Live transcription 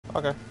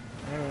Okay.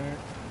 Alright.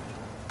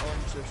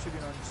 Orange, there should be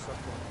an orange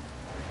circle.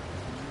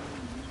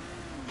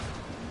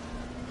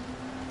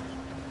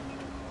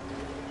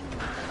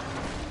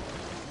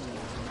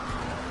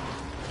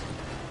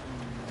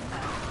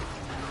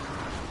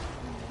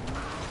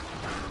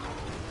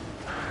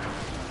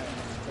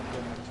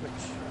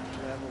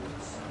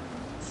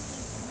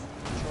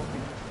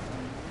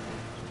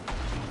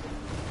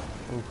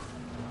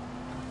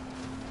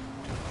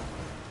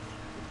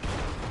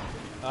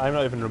 I'm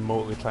not even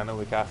remotely trying to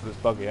look after this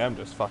buggy. I'm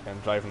just fucking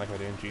driving like I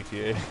do in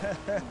GTA.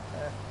 You're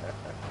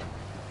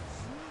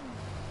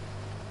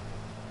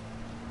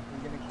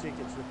gonna take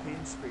it to the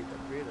paint spray to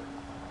upgrade it.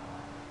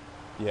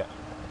 Yeah.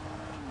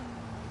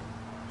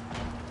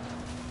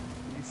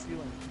 What are you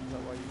feeling? Is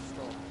that why you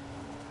stopped?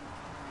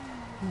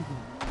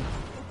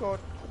 Oh god.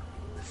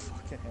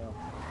 Fucking hell.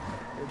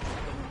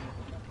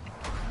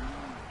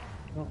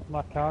 No,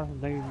 my car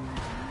now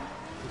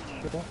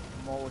shut up.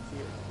 Mollified.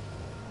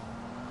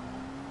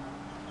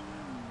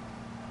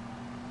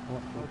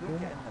 What Oh, to don't do?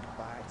 get in the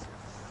bag.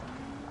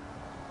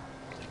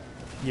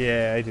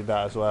 Yeah, I did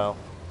that as well.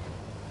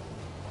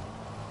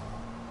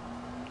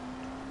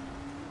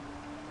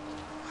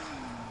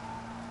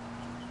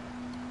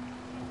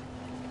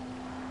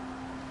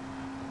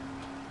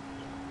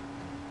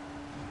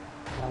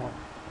 Oh,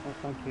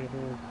 thank you.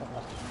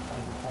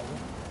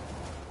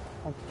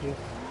 Thank you.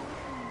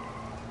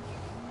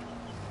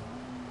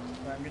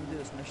 Right, I'm gonna do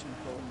this mission and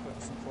call it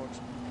quits,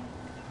 unfortunately.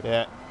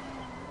 Yeah.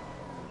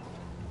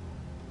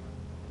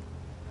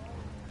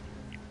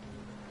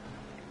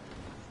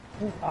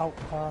 Out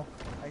car.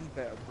 I need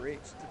better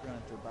brakes to run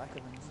into the back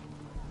of things.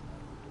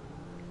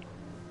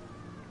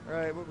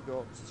 Right, what we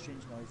got? This is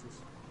strange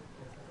noises.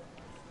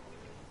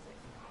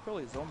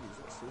 Probably zombies,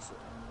 let's face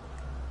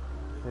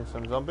it. Here's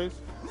some zombies.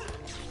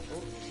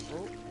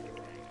 Oh.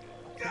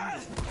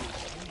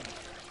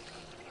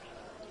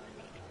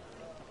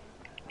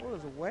 Oh,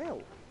 there's a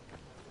well.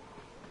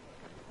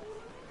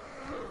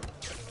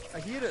 I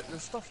hear it.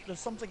 There's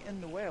something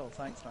in the well.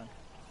 Thanks, man.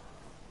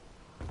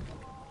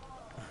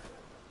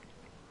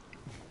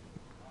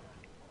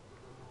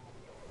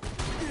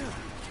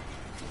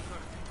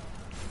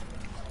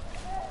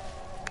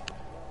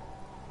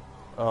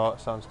 Oh, it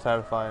sounds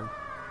terrifying.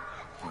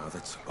 Oh,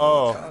 that's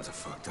Oh. kinds of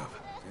fucked up.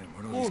 Damn,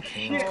 where do all these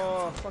cans shit.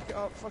 Oh, fuck it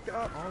up, fuck it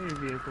up. All your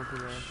vehicles are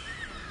there.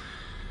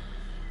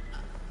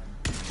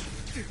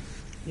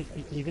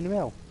 You in the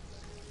well?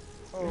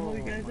 Oh, Where are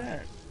you guys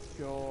at?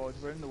 God,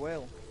 we're in the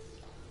well.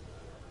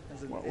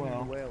 As in, What in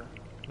well? the well.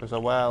 There's a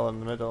well in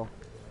the middle.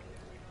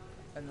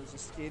 And there's a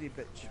scary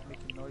bitch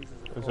making noises.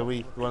 There's a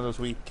wee, one of those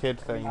wee kid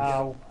things.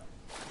 Ow.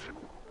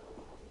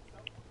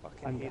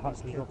 Fucking And hate the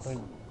these hut is up kids.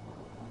 in.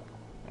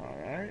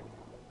 Alright.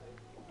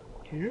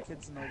 Here.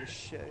 Kids annoy the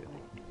shit out of me.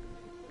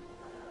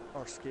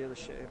 Or scare the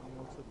shit out of me,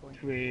 most of the point.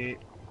 Sweet.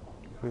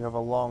 We have a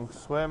long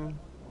swim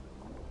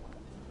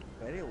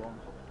Very long.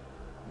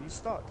 Are you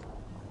stuck?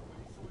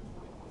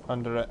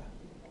 under it.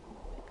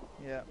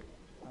 Yeah,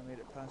 I made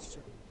it past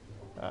you.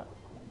 Ah.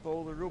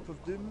 Follow the rope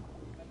of doom.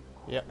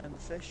 Yep. And the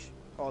fish.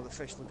 Oh, the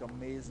fish look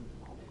amazing.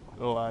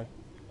 Oh, aye.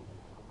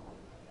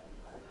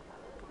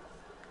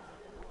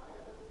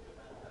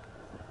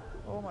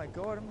 Oh my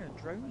god, I'm gonna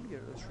drown here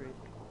at this rate.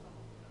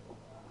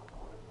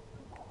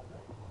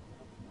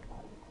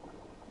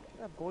 Get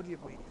that body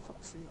away,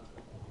 fuck's sake.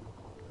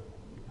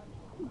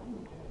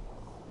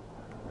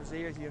 There's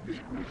air here.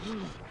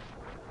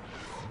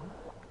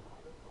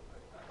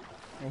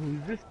 Oh,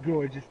 who's this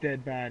gorgeous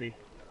dead body?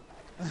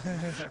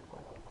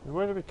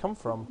 Where did we come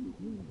from?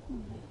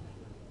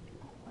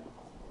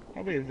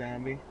 Probably a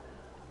zombie.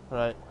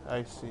 Right,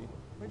 I see.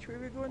 Which way are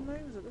we going now?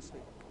 Is it this way?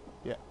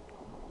 Yeah.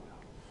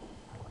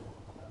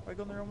 Are we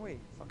going the wrong way?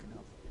 Fucking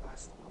hell.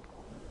 Bastard.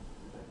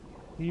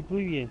 You blew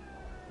in.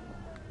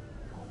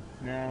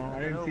 No, I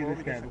don't didn't know, see all this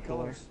the guy different before.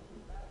 colours.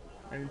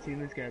 I haven't seen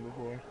this guy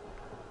before.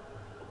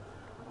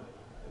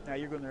 Nah,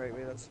 you're going the right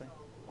way, that's fine.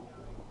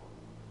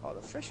 Oh,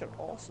 the fish are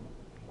awesome.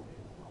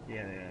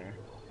 Yeah, they are.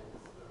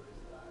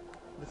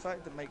 The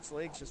fact that Mike's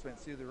legs just went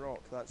through the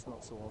rock, that's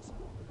not so awesome.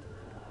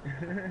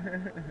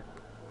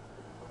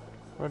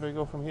 Where do we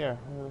go from here?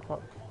 Where the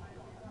fuck?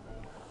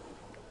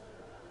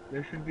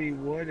 There should be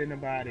wood and a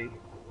body.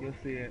 You'll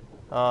see it.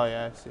 Oh,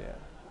 yeah, I see it.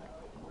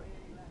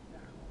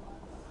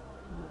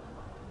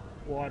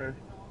 Water.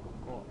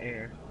 Well,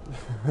 air.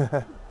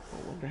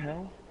 What the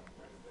hell?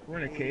 We're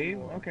in a cave?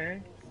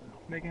 Okay.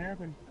 Let's make it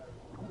happen.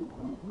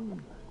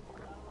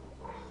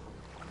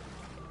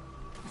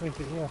 Wait,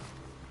 here.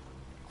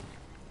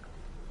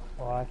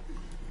 Why?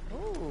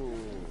 Oh.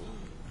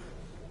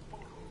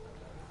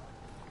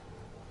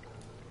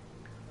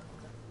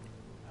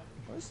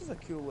 Well, this is a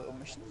cool little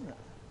mission, isn't it?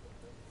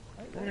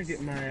 I want to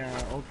get my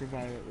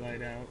ultraviolet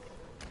light out.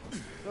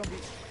 Zombie.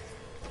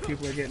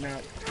 People are getting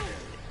out.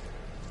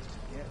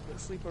 Yeah, got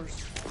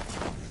sleepers.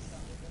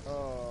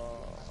 Oh,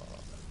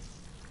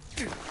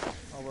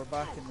 we're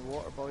back in the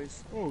water,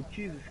 boys. Oh,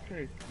 Jesus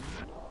Christ.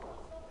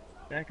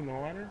 Back in the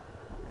water?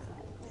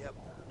 Yep.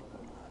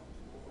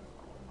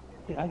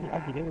 Yeah, I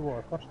get in the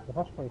water first, the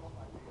first place.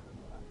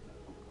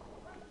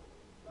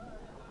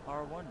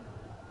 one.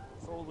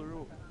 Follow the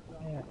rope.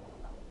 Yeah.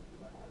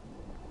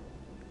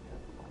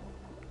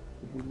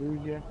 Did we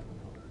lose you?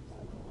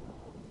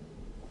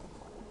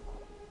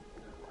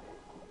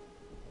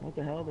 What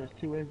the hell? There's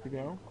 2 ways to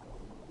go.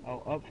 Oh,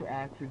 up for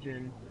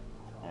oxygen.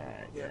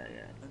 Alright, yeah,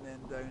 yeah. And then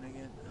down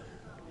again.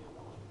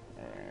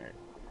 Alright.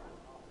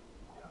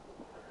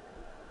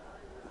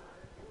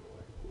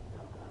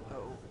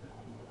 Oh,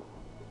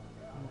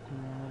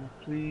 Come on,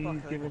 please fuck, I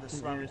give think I us just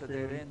some air slammed to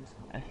dead food. end.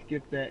 I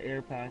skipped that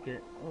air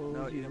pocket. Oh,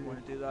 No, you Jesus. didn't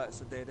want to do that,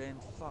 it's a dead end.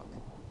 Fuck.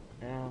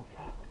 Oh,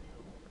 fuck.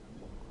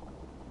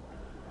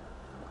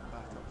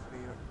 Back up for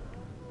here.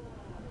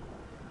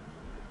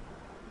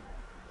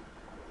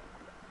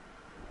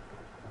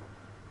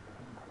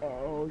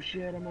 Oh,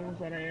 shit, I'm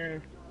almost out of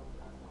air.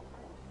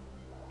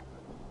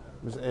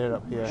 There's air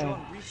up here.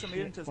 Sean, breathe some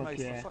air into his Fuck mouth,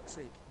 yeah. for fuck's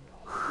sake.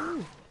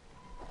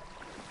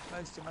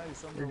 Mouth to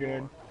mouth, We're underwater.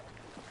 good.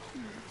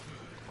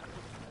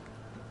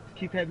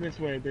 Keep heading this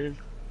way.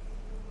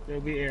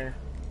 There'll be air.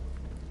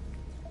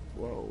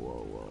 Whoa,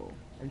 whoa, whoa.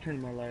 I'm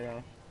turning my light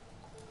off.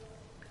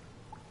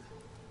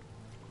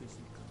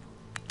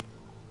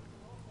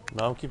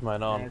 No, I'm keeping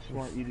mine I on. just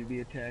want you to be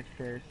attacked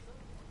first.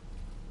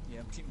 Yeah,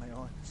 I'm keeping my eye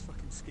on. It's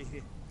fucking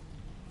scary.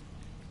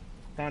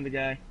 Found a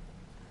guy.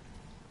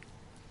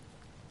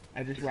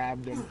 I just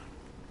robbed him.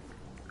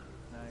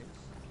 Nice.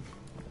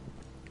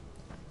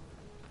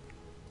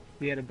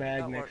 He had a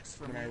bag That next works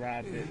for when I me.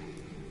 robbed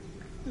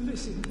it.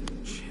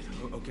 Shit.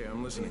 Okay,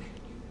 I'm listening.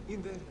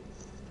 In there.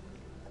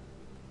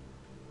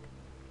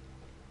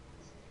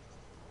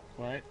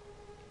 What?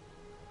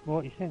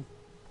 What you saying?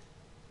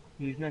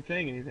 He's not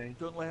saying anything.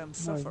 Don't let him No,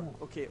 suffer. no.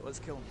 Okay, let's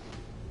kill him.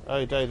 Oh,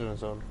 he died on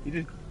his own. He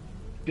just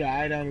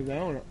died on his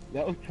own.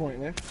 That was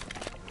pointless.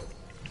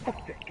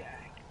 Fuck that guy.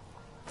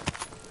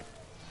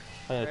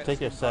 I'm gonna Right,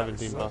 take your let's go back.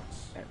 17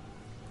 bucks.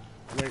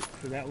 Wait,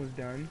 so that was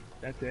done?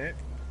 That's it?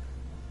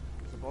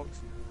 There's a box.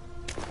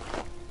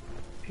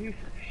 Piece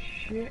of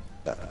shit.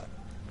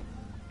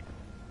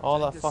 All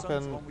that This son's the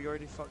fucking, one we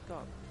already fucked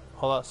up.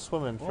 all that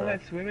swimming for All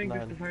that swimming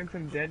just to 9. find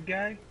some dead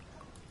guy?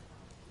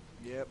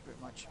 Yeah, pretty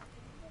much.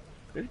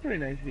 It's a pretty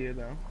nice view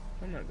though.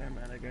 I'm not that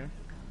mad, I guess.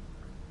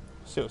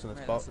 See what's in this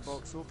Right, box. that's the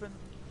box open.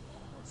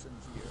 What's in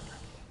here?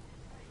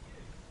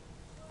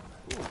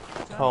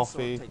 Ooh,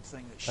 Coffee dinosaur type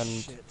thing that's and-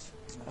 shit.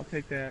 I'll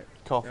take that.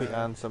 Coffee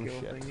and some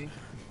skill shit. thingy.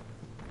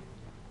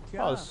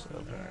 Yeah. Oh,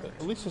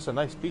 at least it's a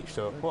nice beach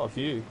though. What a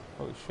view.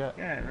 Holy shit.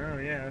 Yeah, no,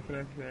 yeah, that's what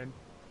I said.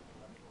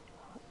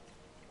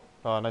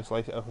 Oh, a nice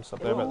lighthouse up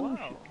there. Oh, But,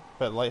 wow.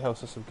 but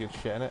lighthouse has some good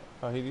shit in it.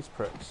 Oh, hey, these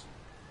pricks.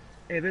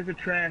 Hey, there's a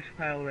trash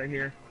pile right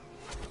here.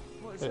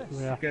 What is Yeah. this?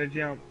 Yeah. You gotta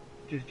jump.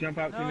 Just jump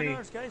out to No, me. no,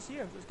 there's guys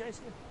here. There's guys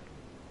here.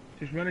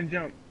 Just run and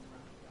jump.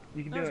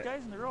 You can No, do there's it.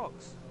 guys in the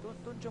rocks.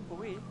 Don't jump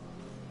away.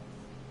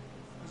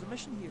 There's a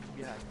mission here to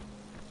be had.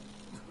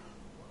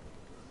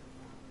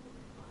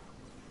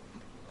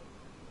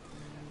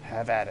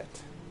 Have at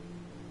it.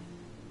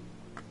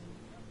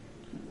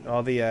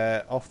 Oh, the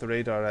off the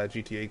radar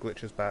GTA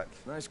glitch is back.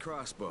 Nice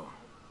crossbow.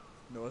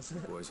 No, is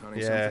it? Boys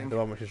hunting Yeah, something? the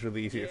one which is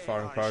really easy to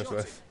farm cars shot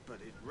with. it, but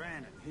it ran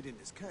and hid in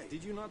this cave.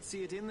 Did you not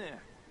see it in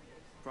there?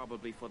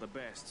 Probably for the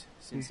best,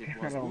 He's since it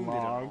got was a wounded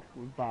and log all.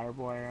 with barbed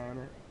wire on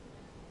it.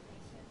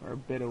 Or a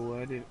bit of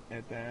wood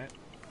at that.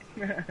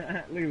 Look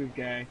at this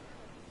guy.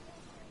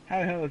 How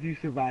the hell has he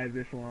survived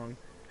this long?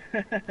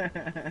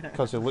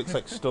 Because he looks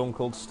like Stone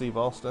Cold Steve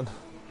Austin.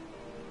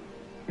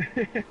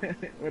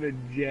 What a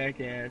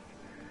jackass.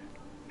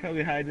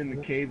 Probably hiding in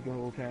the cave the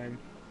whole time.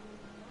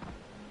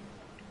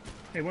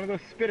 Hey, one of those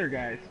spitter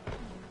guys.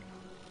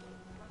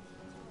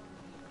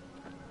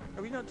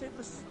 Are we not taking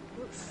this?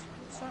 What's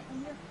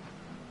happening here?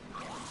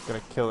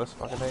 Gonna kill this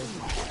fucking thing.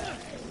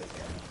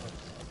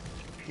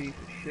 Piece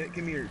of shit.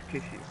 Give me your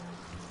tissue.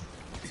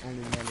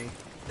 Only money.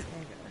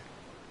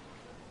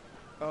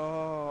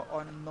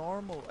 On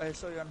normal,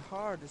 sorry, on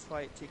hard is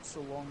why it takes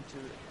so long to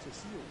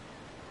heal.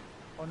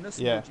 On this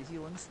Yeah. mode, you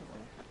heal instantly.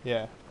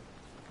 Yeah.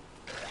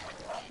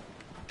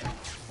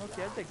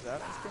 Okay, I dig that.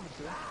 That's kind of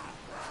cool.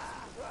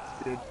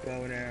 Good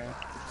bow now.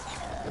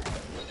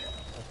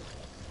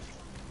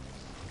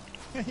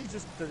 He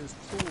just did his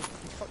toe.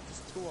 He fucked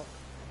his toe up.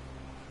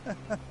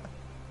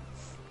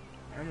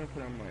 I'm gonna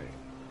put on my.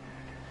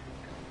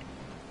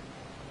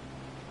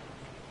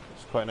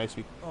 It's quite a nice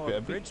wee Oh, bit the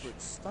of bridge beach.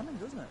 looks stunning,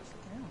 doesn't it?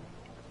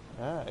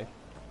 Yeah. Aye.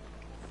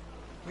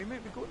 We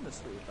might be going this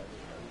way, but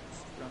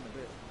it's around a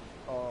bit.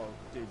 Oh,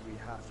 dude, we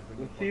have to bring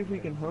Let's the see if buggy we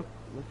can down. hook.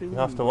 Let's see if we You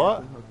have can to get what?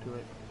 some hook to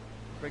it.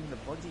 Bring the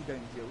buggy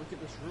down here. Look at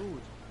this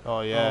road.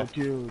 Oh yeah. Oh,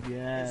 dude,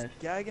 yes. It's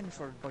gagging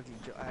for buggy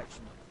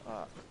action.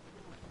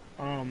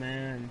 Oh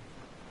man.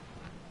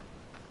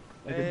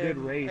 Like a good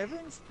race.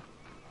 Everything's.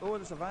 Oh,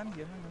 there's a van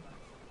here. Hang on.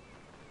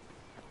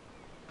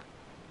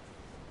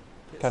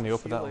 Get Can some you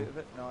open fuel that out one? of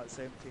it? No, it's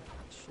empty.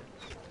 Shit.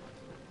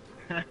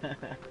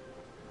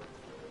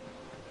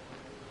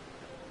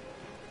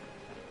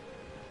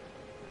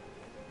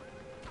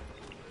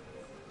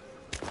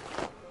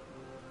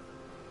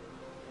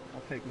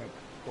 I'll take my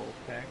full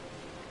pack.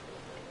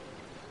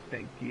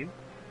 Thank you.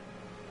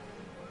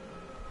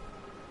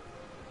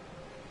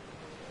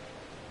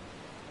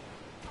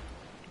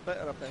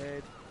 Better up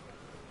ahead.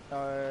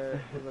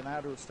 With an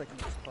arrow sticking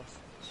to its puss.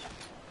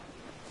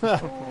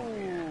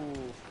 Oh!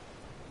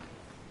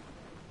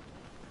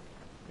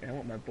 Yeah, I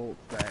want my bolts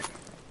back.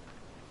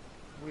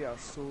 We are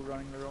so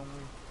running the wrong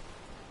way.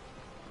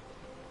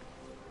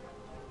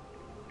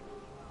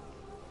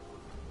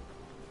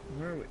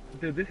 Where are we?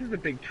 Dude, this is a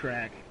big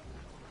track.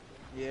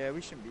 Yeah,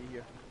 we shouldn't be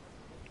here.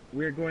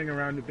 We're going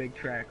around a big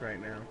track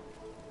right now.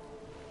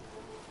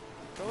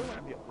 Probably want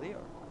to be up there.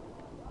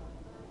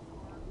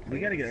 We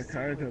gotta get our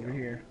cars over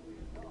here.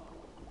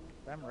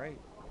 Damn right.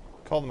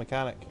 Call the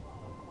mechanic.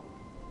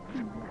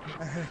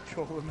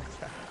 Call the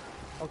mechanic.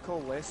 I'll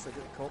call Lester,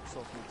 get the cops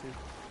off me too.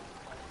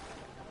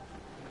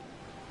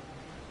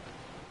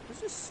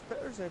 There's just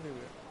spitters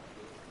everywhere.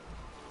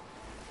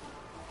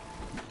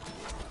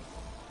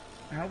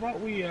 How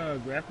about we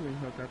grappling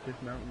hook up this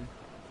mountain?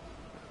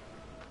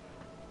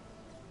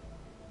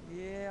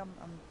 Yeah,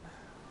 I'm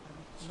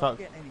It's not not-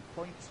 getting any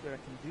points where I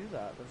can do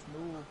that. There's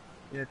no,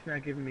 Yeah, it's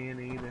not giving me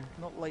any either.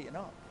 not lighting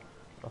up.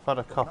 I've had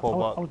a couple, Oh,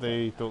 but oh,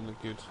 they don't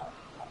look good.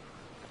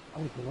 I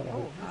was the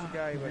Oh, there's a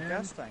guy with a man.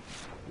 gas tank.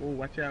 Oh,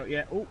 watch out.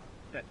 Yeah. Oh,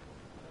 that.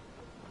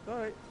 It's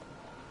alright.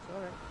 It's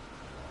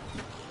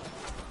alright.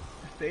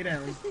 Stay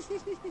down.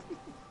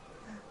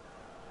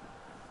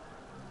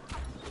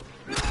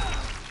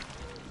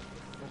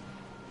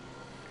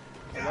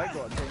 Oh, I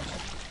got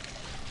attention.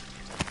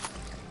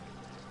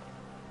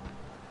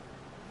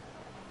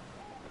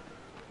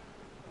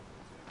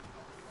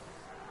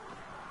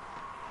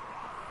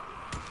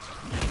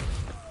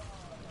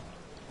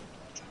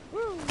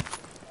 Woo!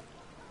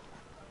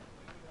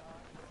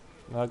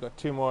 Now I've got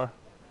two more.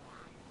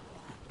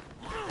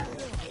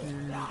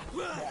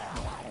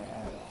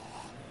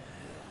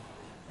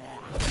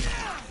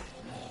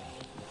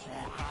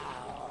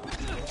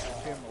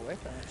 Prepare my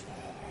weapon,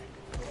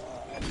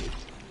 actually.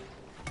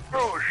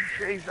 Oh,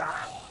 Jesus.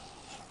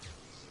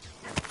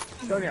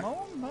 Sonia. Come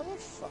on,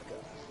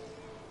 motherfucker.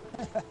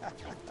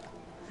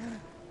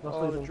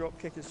 Oh, the drop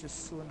kick is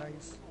just so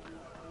nice.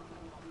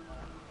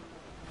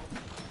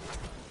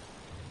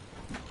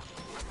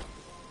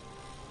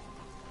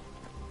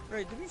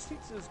 Right, did we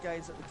speak to those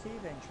guys at the cave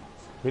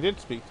entrance? We did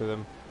speak to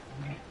them.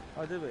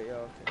 Oh, did we?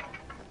 Oh, okay.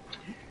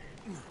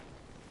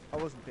 I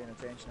wasn't paying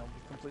attention, I'll be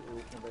completely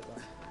open about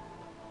that.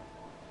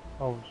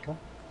 Oh, sure.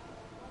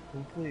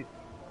 Complete.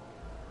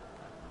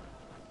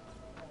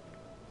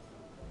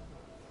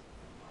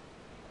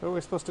 Where are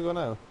we supposed to go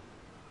now?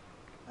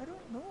 I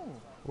don't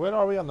know. Where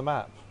are we on the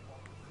map?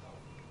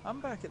 I'm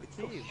back at the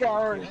cave.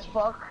 Far as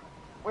fuck.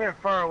 We're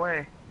far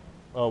away.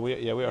 Oh, we are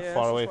Yeah,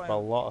 far this away is from why a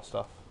I'm- lot of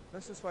stuff.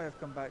 This is why I've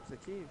come back to the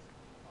cave.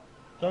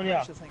 I Sonia,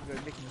 actually think we're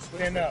making the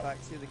switch Stand up.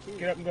 back to the cave.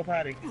 get up and go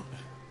potty.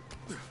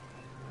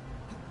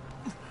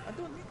 I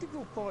don't need to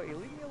go potty,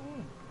 leave me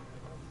alone.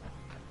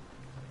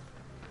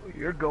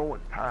 You're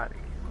going potty.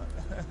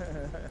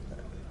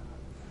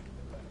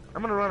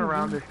 I'm gonna run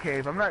around this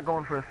cave. I'm not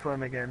going for a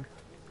swim again.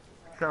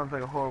 Sounds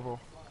like a horrible.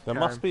 There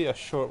time. must be a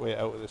short way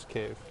out of this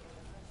cave.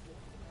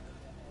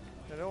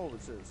 There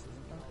always is,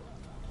 isn't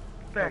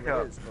there? Back Well,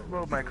 it up. is, but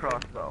Load my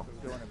crossbow. we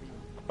don't want to be.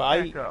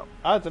 But Back up.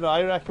 I don't know,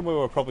 I reckon we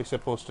were probably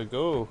supposed to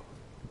go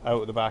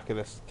out the back of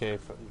this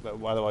cave,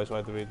 but otherwise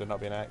why would there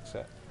not be an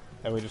exit?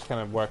 And we just kind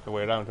of work our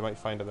way around, we might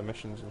find other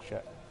missions and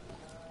shit.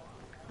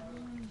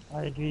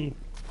 I agree.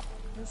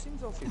 It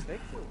seems awfully big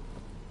though.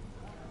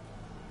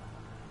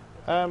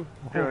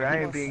 Dude, I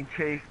am Plus- being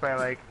chased by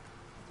like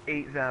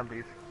 8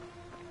 zombies.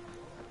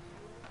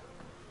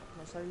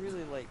 Plus, I really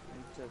need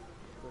to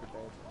go to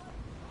bed.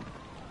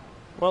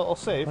 Well, I'll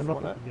save, I'm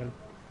won't not it? again.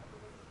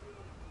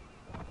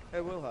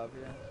 It will have,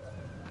 yeah.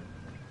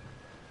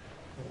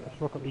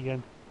 Let's work up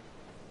again.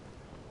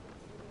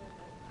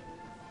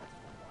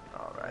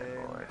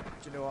 Alright, boys.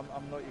 Do you know,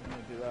 I'm not even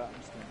going to do that,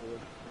 I'm just going to do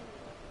it.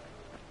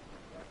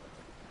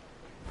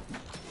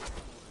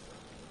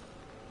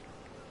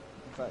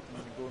 In fact, I'm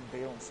going to go and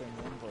bail and sign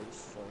the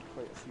invoice for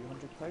quite a few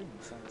 £100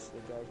 thanks to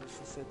the guy who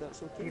just said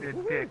that's okay. Eat a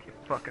Woohoo! dick, you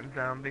fucking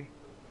zombie.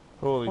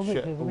 Holy Oh, wait,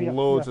 shit, there's a way up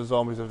loads there. of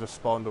zombies have just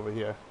spawned over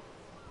here.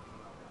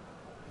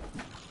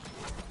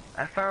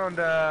 I found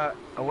a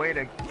way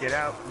to get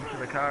out into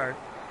the cars.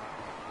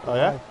 Oh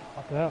yeah?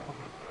 Up there. Up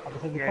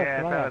beside the Yeah, cliff,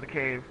 yeah, where out I of am. the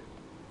cave.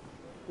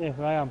 Yeah,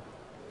 where I am.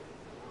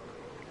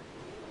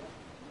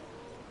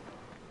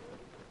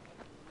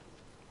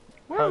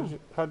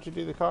 How'd you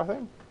do the car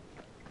thing?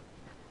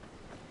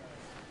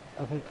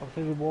 Up beside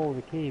the wall of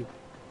the cave.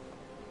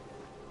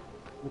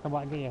 We come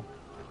back and get you.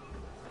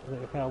 There's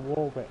like a kind of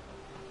wall bit.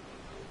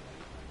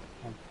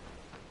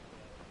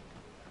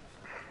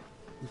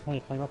 You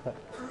can't climb up it.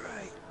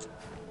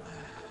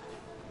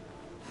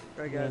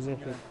 Right Yeah, guys, I'm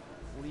listen. going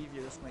to leave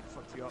you, this might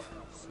fuck you up.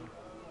 So.